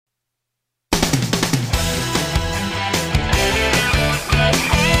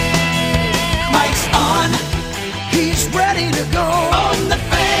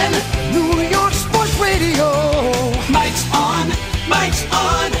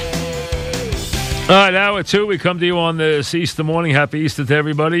All right, hour two, we come to you on this Easter morning. Happy Easter to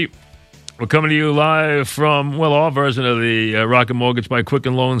everybody. We're coming to you live from, our version of the Rocket Mortgage by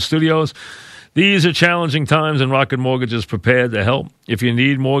Quicken Loan Studios. These are challenging times, and Rocket Mortgage is prepared to help. If you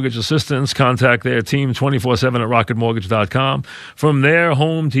need mortgage assistance, contact their team 24/7 at rocketmortgage.com. From their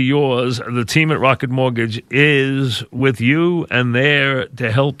home to yours, the team at Rocket Mortgage is with you and there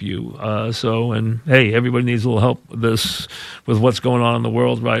to help you. Hey, everybody needs a little help with what's going on in the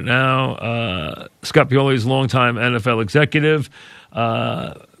world right now. Scott Pioli is a longtime NFL executive.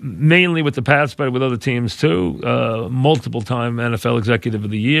 Mainly with the Pats, but with other teams too. Multiple-time NFL Executive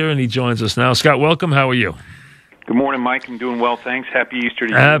of the Year, and he joins us now. Scott, welcome. How are you? Good morning, Mike. I'm doing well, thanks. Happy Easter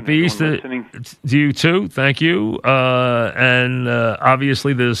to you. Happy Easter to you too. Thank you.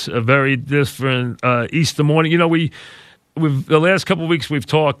 Obviously, there's a very different Easter morning. You know, we've the last couple of weeks we've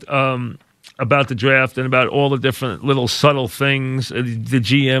talked about the draft and about all the different little subtle things, the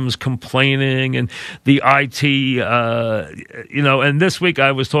GMs complaining and the IT, and this week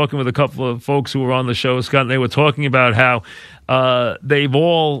I was talking with a couple of folks who were on the show, Scott, and they were talking about how they've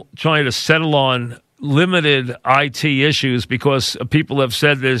all trying to settle on limited IT issues because people have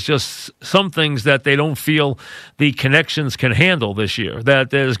said there's just some things that they don't feel the connections can handle this year, that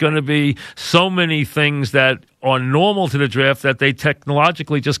there's going to be so many things that are normal to the draft that they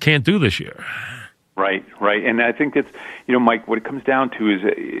technologically just can't do this year. Right. And I think it's, Mike, what it comes down to is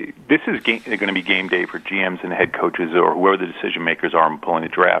this is going to be game day for GMs and head coaches or whoever the decision makers are in pulling the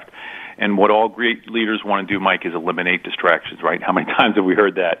draft. And what all great leaders want to do, Mike, is eliminate distractions, right? How many times have we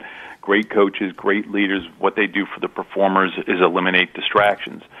heard that? Great coaches, great leaders, what they do for the performers is eliminate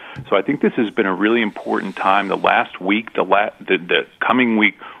distractions. So I think this has been a really important time. The last week, the coming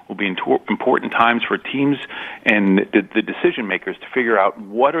week will be important times for teams and the decision makers to figure out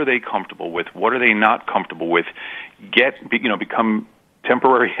what are they comfortable with, what are they not comfortable with, become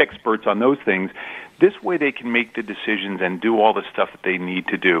temporary experts on those things. This way they can make the decisions and do all the stuff that they need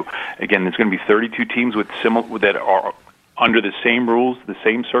to do. Again, there's going to be 32 teams that are under the same rules, the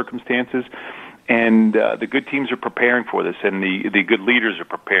same circumstances, and the good teams are preparing for this, and the good leaders are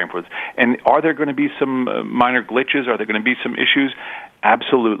preparing for this. And are there going to be some minor glitches? Are there going to be some issues?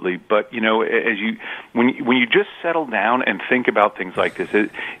 Absolutely. But when you just settle down and think about things like this,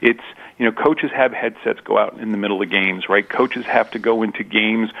 it's coaches have headsets go out in the middle of games, right? Coaches have to go into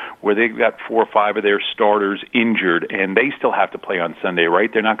games where they've got 4 or 5 of their starters injured, and they still have to play on Sunday,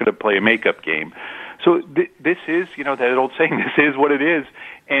 right? They're not going to play a makeup game. So this is, that old saying, this is what it is,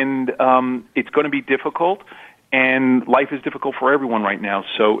 and it's going to be difficult, and life is difficult for everyone right now,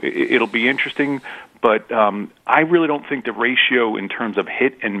 so it'll be interesting, but I really don't think the ratio in terms of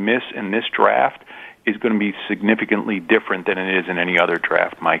hit and miss in this draft is going to be significantly different than it is in any other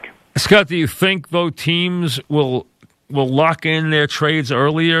draft, Mike. Scott, do you think, though, teams will lock in their trades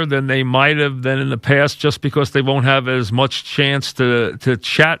earlier than they might have than in the past just because they won't have as much chance to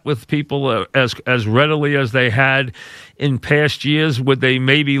chat with people as readily as they had in past years? Would they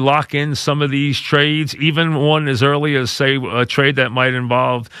maybe lock in some of these trades, even one as early as, say, a trade that might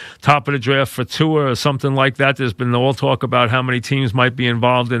involve top of the draft for Tua or something like that? There's been all talk about how many teams might be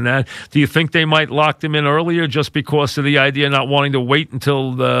involved in that. Do you think they might lock them in earlier just because of the idea of not wanting to wait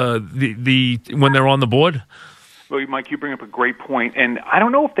until when they're on the board? Well, Mike, you bring up a great point, and I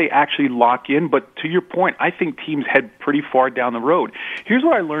don't know if they actually lock in, but to your point, I think teams head pretty far down the road. Here's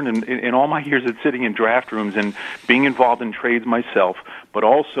what I learned in all my years of sitting in draft rooms and being involved in trades myself, but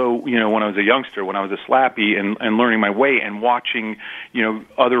also, when I was a youngster, when I was a slappy and learning my way and watching,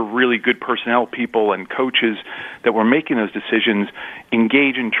 other really good personnel people and coaches that were making those decisions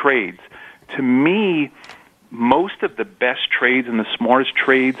engage in trades. To me, most of the best trades and the smartest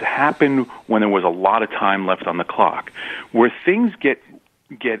trades happen when there was a lot of time left on the clock. Where things get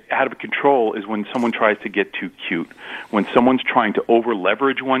out of control is when someone tries to get too cute, when someone's trying to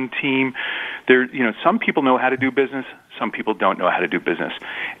over-leverage one team. Some people know how to do business, some people don't know how to do business.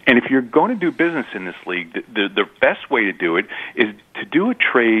 And if you're going to do business in this league, the best way to do it is to do a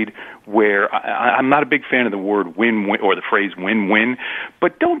trade where I'm not a big fan of the word win-win or the phrase win-win,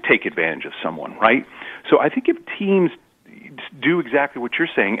 but don't take advantage of someone, right? So I think if teams do exactly what you're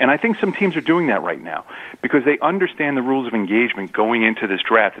saying, and I think some teams are doing that right now because they understand the rules of engagement going into this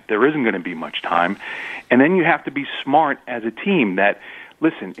draft, that there isn't going to be much time, and then you have to be smart as a team that,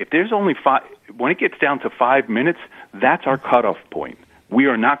 listen, if there's only 5, when it gets down to 5 minutes, that's our cutoff point. We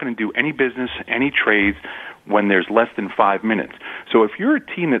are not going to do any business, any trades when there's less than 5 minutes. So if you're a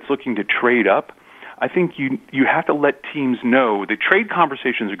team that's looking to trade up, I think you have to let teams know. The trade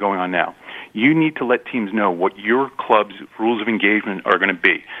conversations are going on now. You need to let teams know what your club's rules of engagement are going to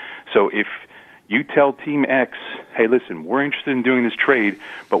be. So if You tell Team X, hey, listen, we're interested in doing this trade,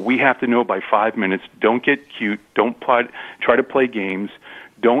 but we have to know by 5 minutes. Don't get cute. Don't try to play games.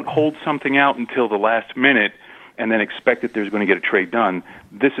 Don't hold something out until the last minute and then expect that there's going to get a trade done.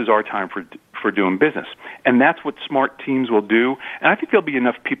 This is our time for doing business. And that's what smart teams will do. And I think there'll be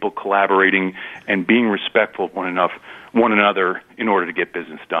enough people collaborating and being respectful of one another in order to get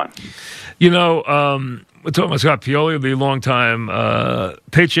business done. You know, we're talking about Scott Pioli, the longtime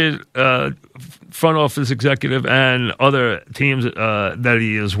Patriot front office executive, and other teams that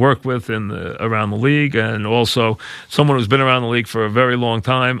he has worked with around the league, and also someone who's been around the league for a very long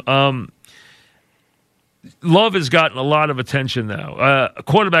time. Love has gotten a lot of attention now.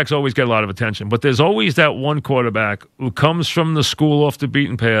 Quarterbacks always get a lot of attention, but there's always that one quarterback who comes from the school off the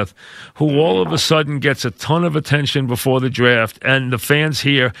beaten path who all of a sudden gets a ton of attention before the draft, and the fans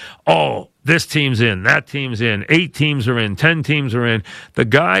hear, oh, this team's in, that team's in, 8 teams are in, 10 teams are in. The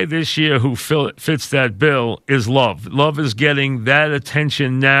guy this year who fits that bill is Love. Love is getting that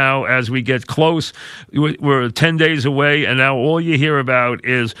attention now as we get close. We're 10 days away, and now all you hear about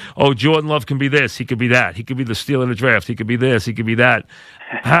is, oh, Jordan Love can be this, he could be that, he could be the steal of the draft, he could be this, he could be that.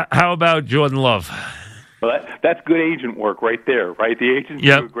 How about Jordan Love? Well, that's good agent work right there, right? The agents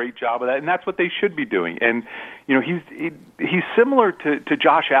do a great job of that, and that's what they should be doing. And you know, he's similar to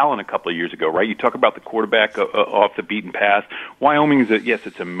Josh Allen a couple of years ago, right? You talk about the quarterback off the beaten path. Wyoming is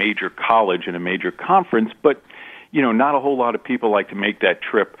it's a major college and a major conference, but you know, not a whole lot of people like to make that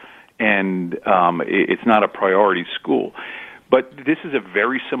trip, and it's not a priority school. But this is a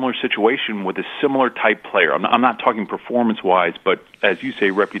very similar situation with a similar type player. I'm not talking performance-wise, but as you say,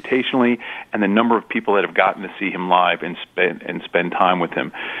 reputationally, and the number of people that have gotten to see him live and spend time with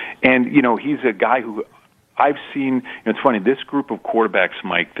him. And you know, he's a guy who I've seen. You know, it's funny. This group of quarterbacks,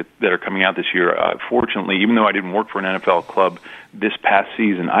 Mike, that are coming out this year. Fortunately, even though I didn't work for an NFL club this past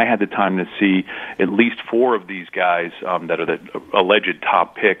season, I had the time to see at least 4 of these guys that are the alleged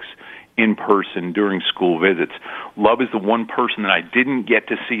top picks in person during school visits. Love is the one person that I didn't get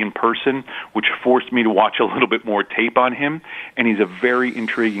to see in person, which forced me to watch a little bit more tape on him. And he's a very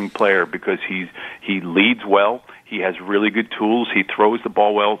intriguing player because he leads well. He has really good tools. He throws the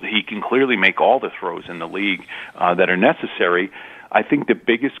ball well. He can clearly make all the throws in the league that are necessary. I think the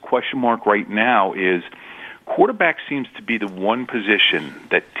biggest question mark right now is quarterback seems to be the one position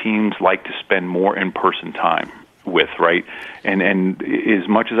that teams like to spend more in-person time with, right? And as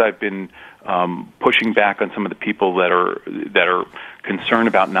much as I've been pushing back on some of the people that are concerned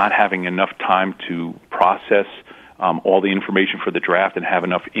about not having enough time to process all the information for the draft and have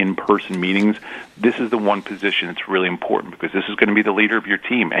enough in-person meetings, this is the one position that's really important because this is going to be the leader of your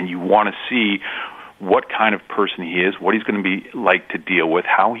team, and you want to see what kind of person he is, what he's going to be like to deal with,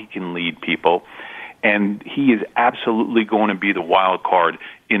 how he can lead people. And he is absolutely going to be the wild card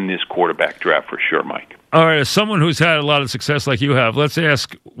in this quarterback draft for sure, Mike. All right, as someone who's had a lot of success like you have, let's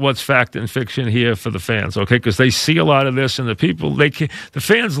ask what's fact and fiction here for the fans, okay? Because they see a lot of this, and the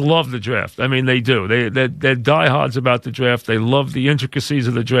fans love the draft. I mean, they do. They're diehards about the draft. They love the intricacies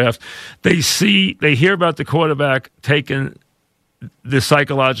of the draft. They hear about the quarterback taking the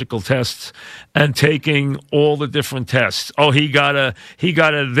psychological tests and taking all the different tests. Oh, he got a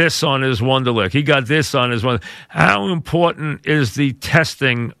this on his Wonderlic. He got this on his Wonderlic. How important is the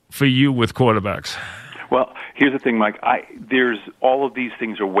testing for you with quarterbacks? Well, here's the thing, Mike. There's all of these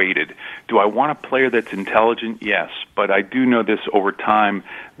things are weighted. Do I want a player that's intelligent? Yes, but I do know this over time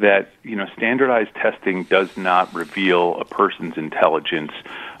that standardized testing does not reveal a person's intelligence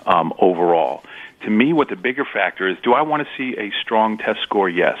overall. To me, what the bigger factor is, do I want to see a strong test score?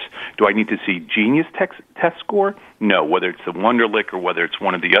 Yes. Do I need to see genius test score? No. Whether it's the Wonderlic or whether it's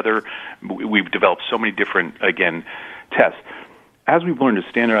one of the other, we've developed so many different, tests. As we've learned,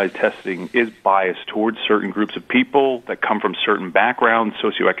 standardized testing is biased towards certain groups of people that come from certain backgrounds,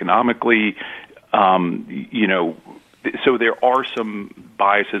 socioeconomically, so there are some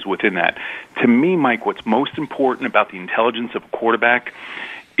biases within that. To me, Mike, what's most important about the intelligence of a quarterback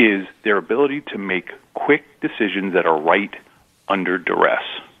is their ability to make quick decisions that are right under duress,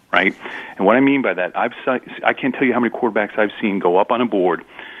 right? And what I mean by that, I can't tell you how many quarterbacks I've seen go up on a board.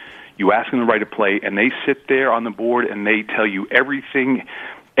 You ask them to write a play, and they sit there on the board, and they tell you everything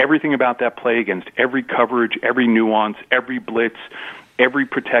about that play against every coverage, every nuance, every blitz, every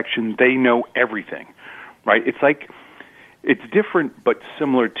protection. They know everything, right? It's different but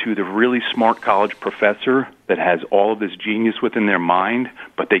similar to the really smart college professor that has all of this genius within their mind,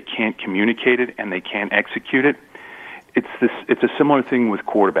 but they can't communicate it and they can't execute it. It's a similar thing with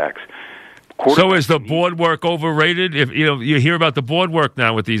quarterbacks. So is the board work overrated? If you hear about the board work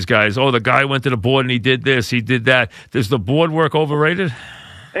now with these guys, oh, the guy went to the board and he did this, he did that. Is the board work overrated?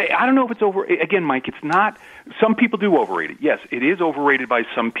 I don't know if it's over. Again, Mike, it's not. Some people do overrate it. Yes, it is overrated by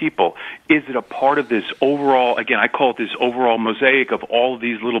some people. Is it a part of this overall, again, I call it this overall mosaic of all of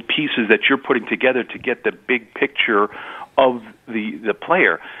these little pieces that you're putting together to get the big picture of the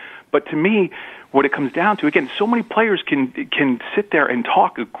player? But to me, what it comes down to, again, so many players can sit there and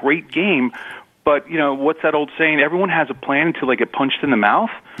talk a great game, but, what's that old saying? Everyone has a plan until they get punched in the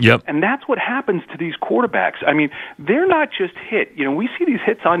mouth. Yep. And that's what happens to these quarterbacks. I mean, they're not just hit. We see these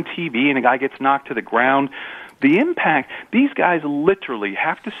hits on TV and a guy gets knocked to the ground. The impact, these guys literally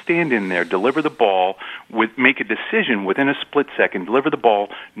have to stand in there, deliver the ball, make a decision within a split second, deliver the ball,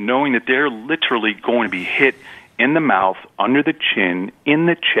 knowing that they're literally going to be hit in the mouth, under the chin, in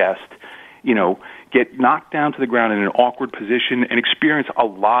the chest, get knocked down to the ground in an awkward position and experience a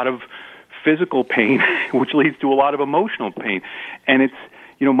lot of physical pain, which leads to a lot of emotional pain. And it's,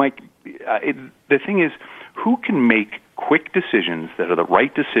 Mike, the thing is, who can make quick decisions that are the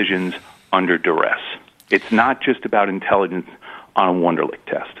right decisions under duress? It's not just about intelligence on a Wonderlic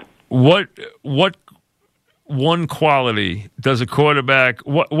test. What one quality does a quarterback,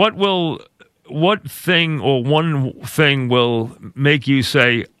 what thing or one thing will make you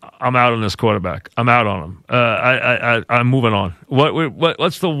say, I'm out on this quarterback. I'm out on him. I'm moving on.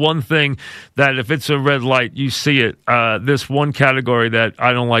 What's the one thing that if it's a red light, you see it, this one category that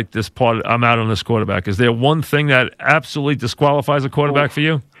I don't like this part, I'm out on this quarterback. Is there one thing that absolutely disqualifies a quarterback for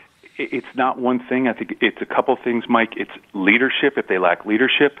you? It's not one thing. I think it's a couple things, Mike. It's leadership, if they lack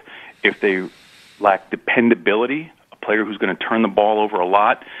leadership. If they lack dependability, a player who's going to turn the ball over a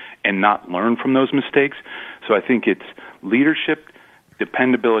lot and not learn from those mistakes. So I think it's leadership,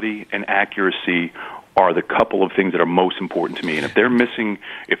 dependability, and accuracy are the couple of things that are most important to me. And if they're missing,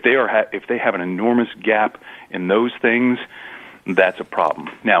 if they have an enormous gap in those things, that's a problem.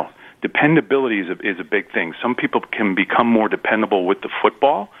 Now, dependability is a big thing. Some people can become more dependable with the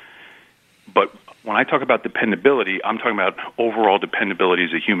football, but when I talk about dependability, I'm talking about overall dependability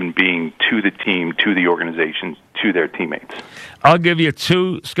as a human being to the team, to the organization, to their teammates. I'll give you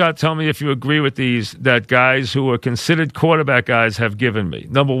two. Scott, tell me if you agree with these, that guys who are considered quarterback guys have given me.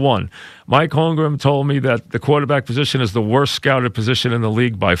 Number one, Mike Holmgren told me that the quarterback position is the worst scouted position in the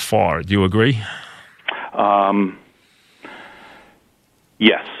league by far. Do you agree?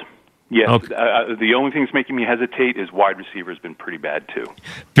 Yes. Yes, okay. The only thing that's making me hesitate is wide receiver has been pretty bad too.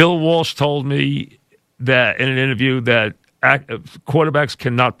 Bill Walsh told me that in an interview that quarterbacks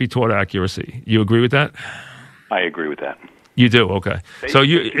cannot be taught accuracy. You agree with that? I agree with that. You do, okay. So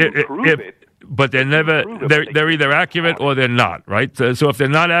but they're never they're either accurate or they're not, right? So if they're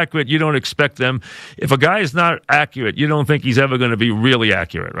not accurate, you don't expect them. If a guy is not accurate, you don't think he's ever going to be really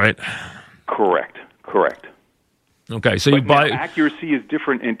accurate, right? Correct. Okay, so accuracy is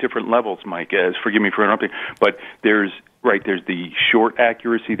different in different levels, Mike. Forgive me for interrupting, but there's the short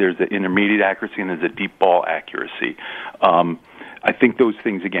accuracy, there's the intermediate accuracy, and there's the deep ball accuracy. I think those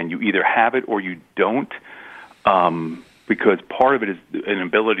things, again, you either have it or you don't, because part of it is an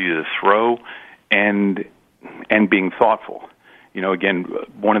ability to throw and being thoughtful. Again,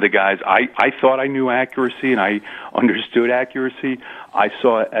 one of the guys, I thought I knew accuracy and I understood accuracy. I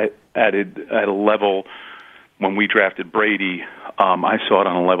saw it at a level. When we drafted Brady, I saw it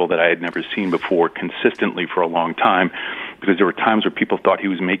on a level that I had never seen before consistently for a long time, because there were times where people thought he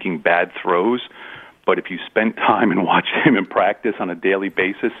was making bad throws, but if you spent time and watched him in practice on a daily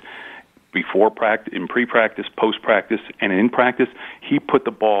basis, before practice, in pre-practice, post-practice, and in practice, he put the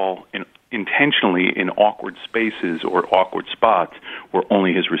ball intentionally in awkward spaces or awkward spots where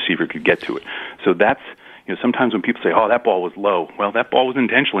only his receiver could get to it. So that's, sometimes when people say, oh, that ball was low, well, that ball was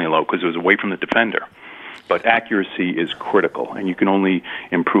intentionally low because it was away from the defender. But accuracy is critical, and you can only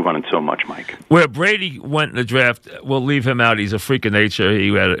improve on it so much, Mike. Where Brady went in the draft, we'll leave him out. He's a freak of nature.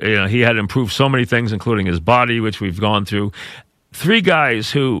 He had improved so many things, including his body, which we've gone through. Three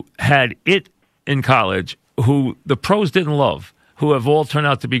guys who had it in college, who the pros didn't love, who have all turned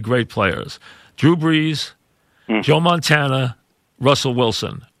out to be great players. Drew Brees, Joe Montana, Russell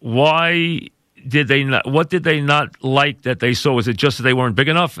Wilson. Why did they not? What did they not like that they saw? Was it just that they weren't big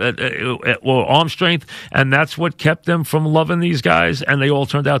enough or arm strength, and that's what kept them from loving these guys? And they all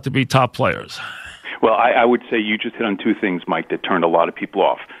turned out to be top players. Well, I would say you just hit on two things, Mike, that turned a lot of people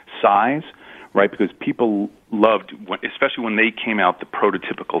off. Size, right? Because people loved, especially when they came out, the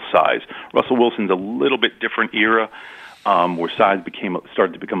prototypical size. Russell Wilson's a little bit different era, where size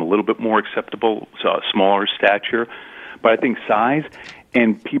started to become a little bit more acceptable, so a smaller stature. But I think size.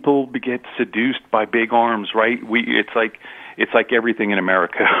 And people get seduced by big arms, right? It's like everything in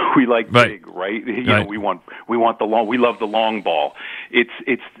America. We like big, right? We want the long. We love the long ball. It's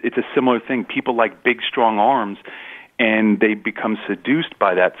a similar thing. People like big, strong arms, and they become seduced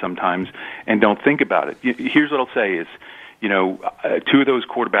by that sometimes and don't think about it. Here's what I'll say is, two of those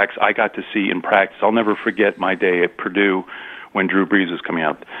quarterbacks I got to see in practice. I'll never forget my day at Purdue when Drew Brees was coming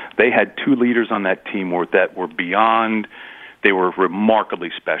out. They had two leaders on that team that were beyond, they were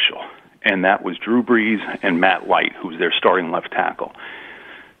remarkably special, and that was Drew Brees and Matt Light, who was their starting left tackle.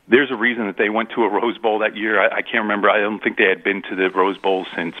 There's a reason that they went to a Rose Bowl that year. I can't remember. I don't think they had been to the Rose Bowl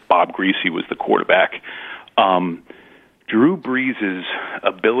since Bob Greasy was the quarterback. Drew Brees'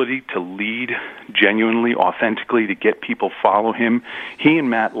 ability to lead genuinely, authentically, to get people follow him, he and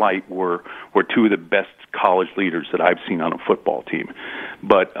Matt Light were two of the best college leaders that I've seen on a football team.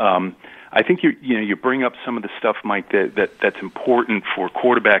 But I think you bring up some of the stuff, Mike, that's important for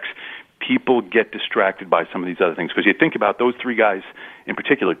quarterbacks. People get distracted by some of these other things because you think about those three guys in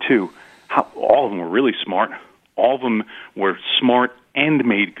particular too. How all of them were really smart. All of them were smart and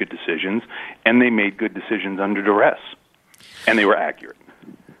made good decisions, and they made good decisions under duress. And they were accurate.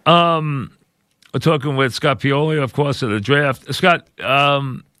 We're talking with Scott Pioli, of course, of the draft. Scott,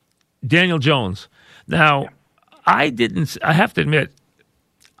 Daniel Jones. Now, I have to admit,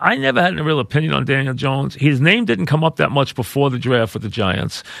 I never had a real opinion on Daniel Jones. His name didn't come up that much before the draft with the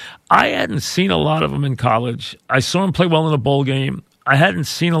Giants. I hadn't seen a lot of him in college. I saw him play well in a bowl game. I hadn't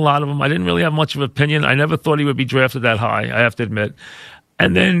seen a lot of him. I didn't really have much of an opinion. I never thought he would be drafted that high, I have to admit.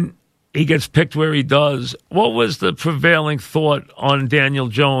 And then he gets picked where he does. What was the prevailing thought on Daniel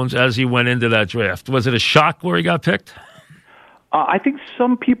Jones as he went into that draft? Was it a shock where he got picked? I think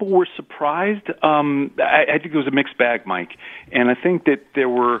some people were surprised. I think it was a mixed bag, Mike. And I think that there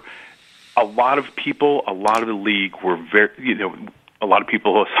were a lot of people, a lot of the league were a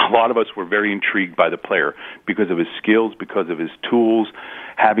lot of us were very intrigued by the player because of his skills, because of his tools,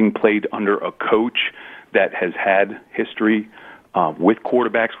 having played under a coach that has had history with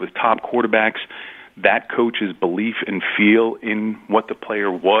quarterbacks, with top quarterbacks. That coach's belief and feel in what the player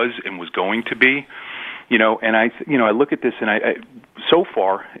was and was going to be. And I look at this, and I so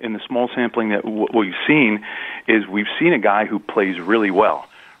far in the small sampling that what we've seen is we've seen a guy who plays really well,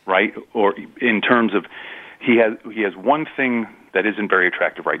 right? Or in terms of he has one thing that isn't very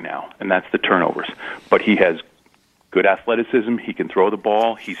attractive right now, and that's the turnovers. But he has good athleticism. He can throw the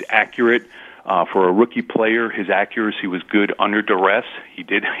ball. He's accurate. For a rookie player, his accuracy was good under duress. He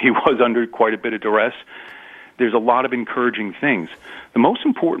was under quite a bit of duress. There's a lot of encouraging things. The most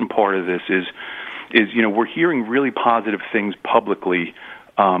important part of this is we're hearing really positive things publicly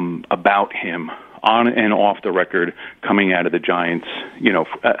about him on and off the record coming out of the Giants,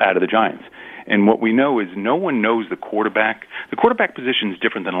 And what we know is no one knows the quarterback. The quarterback position is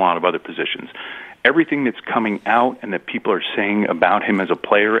different than a lot of other positions. Everything that's coming out and that people are saying about him as a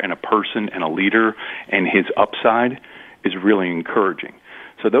player and a person and a leader and his upside is really encouraging.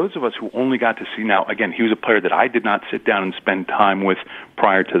 So those of us who only got to see now, again, he was a player that I did not sit down and spend time with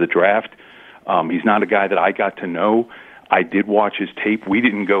prior to the draft. He's not a guy that I got to know. I did watch his tape. We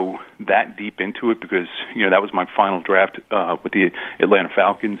didn't go that deep into it because, that was my final draft with the Atlanta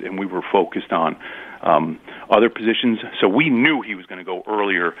Falcons, and we were focused on other positions. So we knew he was going to go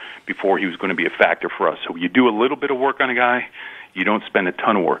earlier before he was going to be a factor for us. So you do a little bit of work on a guy, you don't spend a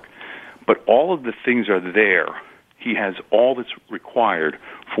ton of work. But all of the things are there. He has all that's required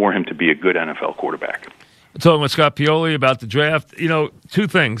for him to be a good NFL quarterback. Talking with Scott Pioli about the draft, two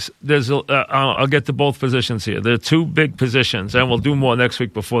things. I'll get to both positions here. There are two big positions, and we'll do more next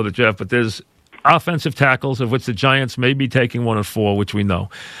week before the draft, but there's offensive tackles, of which the Giants may be taking 1 of 4, which we know.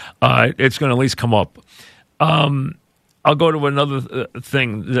 It's going to at least come up. I'll go to another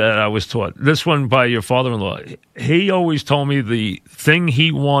thing that I was taught. This one by your father-in-law. He always told me the thing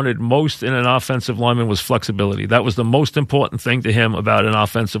he wanted most in an offensive lineman was flexibility. That was the most important thing to him about an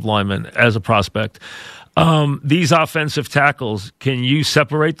offensive lineman as a prospect. These offensive tackles, can you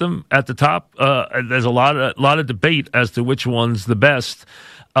separate them at the top? There's a lot of debate as to which one's the best.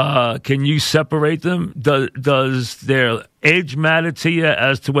 Can you separate them? Does their age matter to you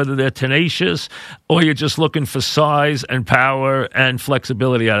as to whether they're tenacious, or you're just looking for size and power and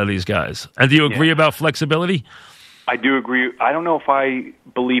flexibility out of these guys? And do you agree about flexibility? I do agree. I don't know if I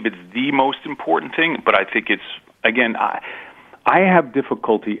believe it's the most important thing, but I think it's, again, I have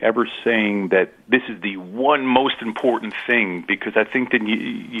difficulty ever saying that this is the one most important thing, because I think that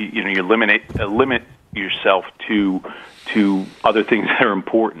you limit yourself to other things that are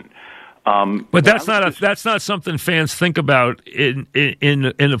important. But that's not something fans think about in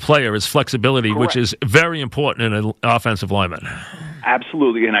a player is flexibility, correct, which is very important in an offensive lineman.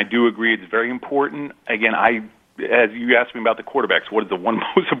 Absolutely, and I do agree it's very important. Again, as you asked me about the quarterbacks, what is the one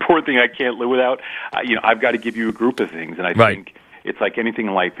most important thing I can't live without? I've got to give you a group of things, and I think it's like anything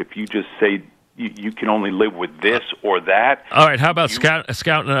in life. If you just say you can only live with this or that. All right, how about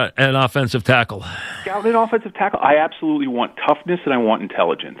scouting an offensive tackle? Scouting an offensive tackle, I absolutely want toughness and I want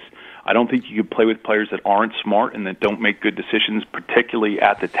intelligence. I don't think you can play with players that aren't smart and that don't make good decisions, particularly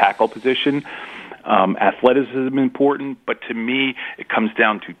at the tackle position. Athleticism is important, but to me, it comes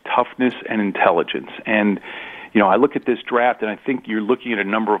down to toughness and intelligence. And, I look at this draft, and I think you're looking at a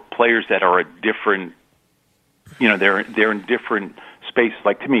number of players that are at different, they're in different spaces.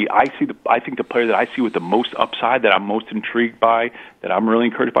 Like, to me, I think the player that I see with the most upside, that I'm most intrigued by, that I'm really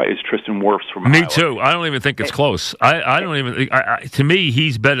encouraged by, is Tristan Wirfs from Iowa. Me too. I don't even think it's close. I don't even. To me,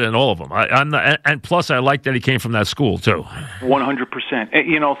 he's better than all of them. I'm not, and plus, I like that he came from that school too. 100%.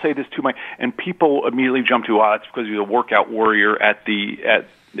 And I'll say this too, Mike. And people immediately jump to, it's because he's a workout warrior at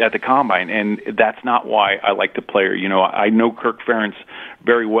the combine, and that's not why I like the player. I know Kirk Ferentz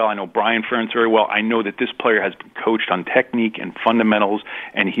very well. I know Brian Ferentz very well. I know that this player has been coached on technique and fundamentals,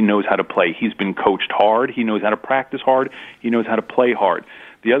 and he knows how to play. He's been coached hard. He knows how to practice hard. He knows how to play hard.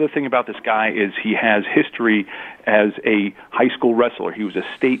 The other thing about this guy is he has history as a high school wrestler. He was a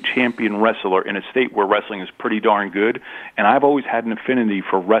state champion wrestler in a state where wrestling is pretty darn good, and I've always had an affinity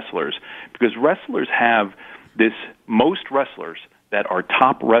for wrestlers because wrestlers have this, most wrestlers that are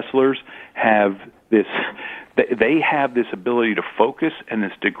top wrestlers have this, they have this ability to focus and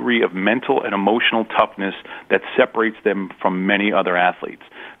this degree of mental and emotional toughness that separates them from many other athletes.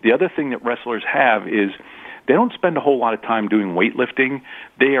 The other thing that wrestlers have is they don't spend a whole lot of time doing weightlifting.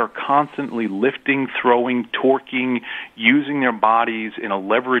 They are constantly lifting, throwing, torquing, using their bodies in a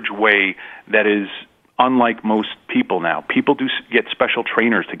leverage way that is unlike most people now. People do get special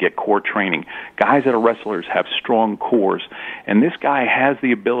trainers to get core training. Guys that are wrestlers have strong cores. And this guy has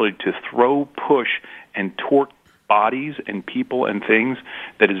the ability to throw, push, and torque bodies and people and things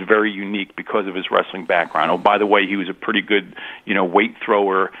that is very unique because of his wrestling background. Oh, by the way, he was a pretty good, weight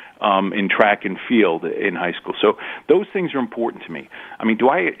thrower in track and field in high school. So those things are important to me. I mean, do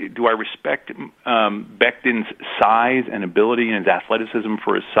I respect Becton's size and ability and his athleticism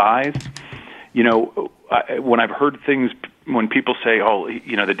for his size? When I've heard things, when people say,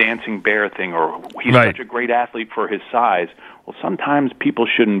 the dancing bear thing, or he's such a great athlete for his size, well, sometimes people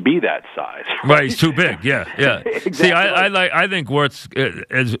shouldn't be that size. Right, he's too big, yeah. Exactly. See, I think Wirtz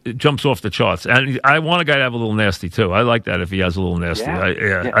jumps off the charts, and I want a guy to have a little nasty, too. I like that if he has a little nasty.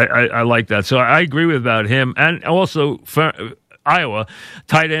 I like that. So I agree with about him, and also for Iowa,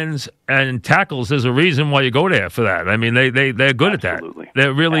 tight ends and tackles, there's a reason why you go there for that. I mean, they're good at that.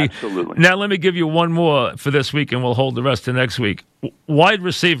 They're really. Absolutely. Now, let me give you one more for this week, and we'll hold the rest to next week. Wide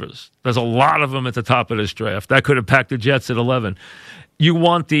receivers. There's a lot of them at the top of this draft. That could have packed the Jets at 11. You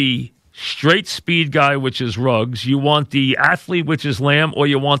want the straight speed guy, which is Ruggs. You want the athlete, which is Lamb, or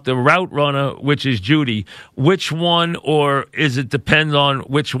you want the route runner, which is Judy. Which one, or is it depend on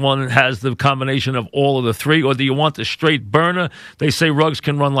which one has the combination of all of the three, or do you want the straight burner? They say Ruggs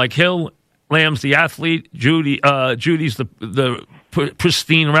can run like Hill, Lamb's the athlete, Judy's the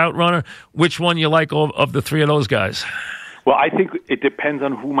pristine route runner. Which one you like of the three of those guys? Well, I think it depends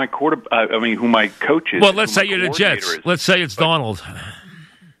on who my who my coach is. Well, let's say you're the Jets. Let's say it's Donald.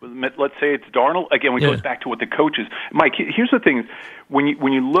 Let's say it's Darnold. Again, we goes back to what the coach is. Mike, here's the thing. When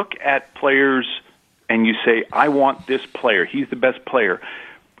you look at players and you say, I want this player, he's the best player,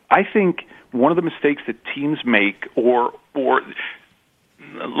 I think one of the mistakes that teams make, or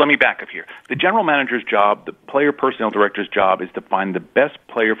let me back up here. The general manager's job, the player personnel director's job, is to find the best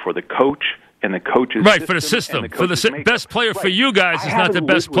player for the coach and the coach's right, for the system. For the best player for you guys is not the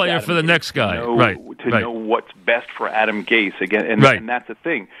best player for the next guy. To know what's best for Adam Gase. Again, and that's the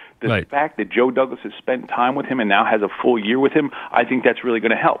thing. The fact that Joe Douglas has spent time with him and now has a full year with him, I think that's really going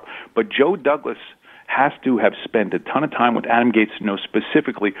to help. But Joe Douglas has to have spent a ton of time with Adam Gase to know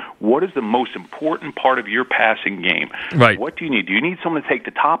specifically what is the most important part of your passing game. Right. What do you need? Do you need someone to take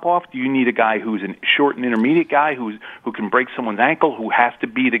the top off? Do you need a guy who's a short and intermediate guy who can break someone's ankle, who has to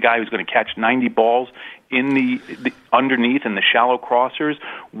be the guy who's going to catch 90 balls in the underneath and the shallow crossers?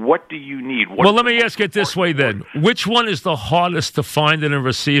 What do you need? Well, let me ask it this way then. Which one is the hardest to find in a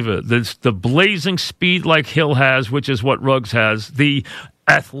receiver? The blazing speed like Hill has, which is what Ruggs has, the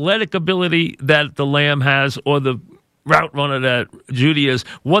athletic ability that the Lamb has, or the route runner that Judy is?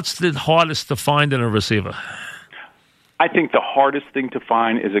 What's the hardest to find in a receiver? I think the hardest thing to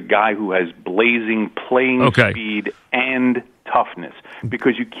find is a guy who has blazing playing speed and toughness,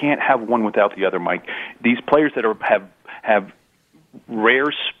 because you can't have one without the other, Mike. These players that have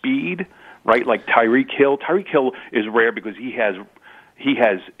rare speed, right, like Tyreek Hill. Tyreek Hill is rare because he has he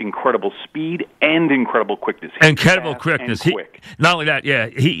has incredible speed and incredible quickness. Incredible quickness. Not only that,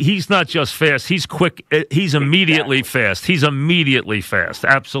 he's not just fast. He's quick. He's immediately fast. He's immediately fast.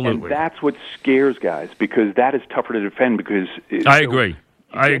 Absolutely. And that's what scares guys, because that is tougher to defend. Because I agree.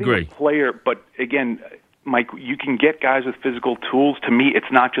 Player, but again, Mike, you can get guys with physical tools. To me,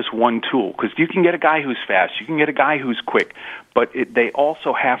 it's not just one tool, because you can get a guy who's fast, you can get a guy who's quick, but they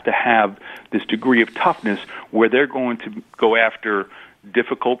also have to have this degree of toughness where they're going to go after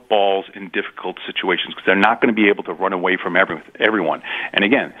difficult balls in difficult situations, because they're not going to be able to run away from everyone. And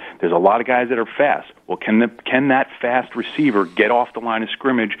again, there's a lot of guys that are fast. Well, can that fast receiver get off the line of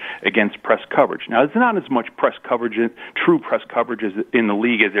scrimmage against press coverage? Now, there's not as much true press coverage in the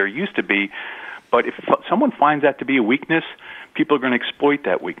league as there used to be. But if someone finds that to be a weakness, people are going to exploit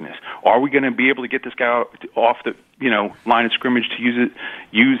that weakness. Are we going to be able to get this guy off the line of scrimmage to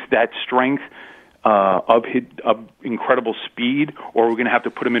use that strength of incredible speed, or are we going to have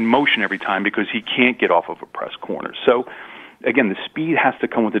to put him in motion every time because he can't get off of a press corner? So, again, the speed has to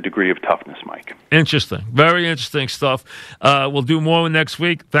come with a degree of toughness, Mike. Interesting. Very interesting stuff. We'll do more next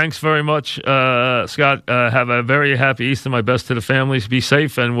week. Thanks very much, Scott. Have a very happy Easter. My best to the families. Be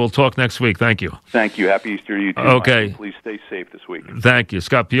safe, and we'll talk next week. Thank you. Thank you. Happy Easter to you, too. Okay. Mike. Please stay safe this week. Thank you.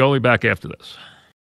 Scott Pioli back after this.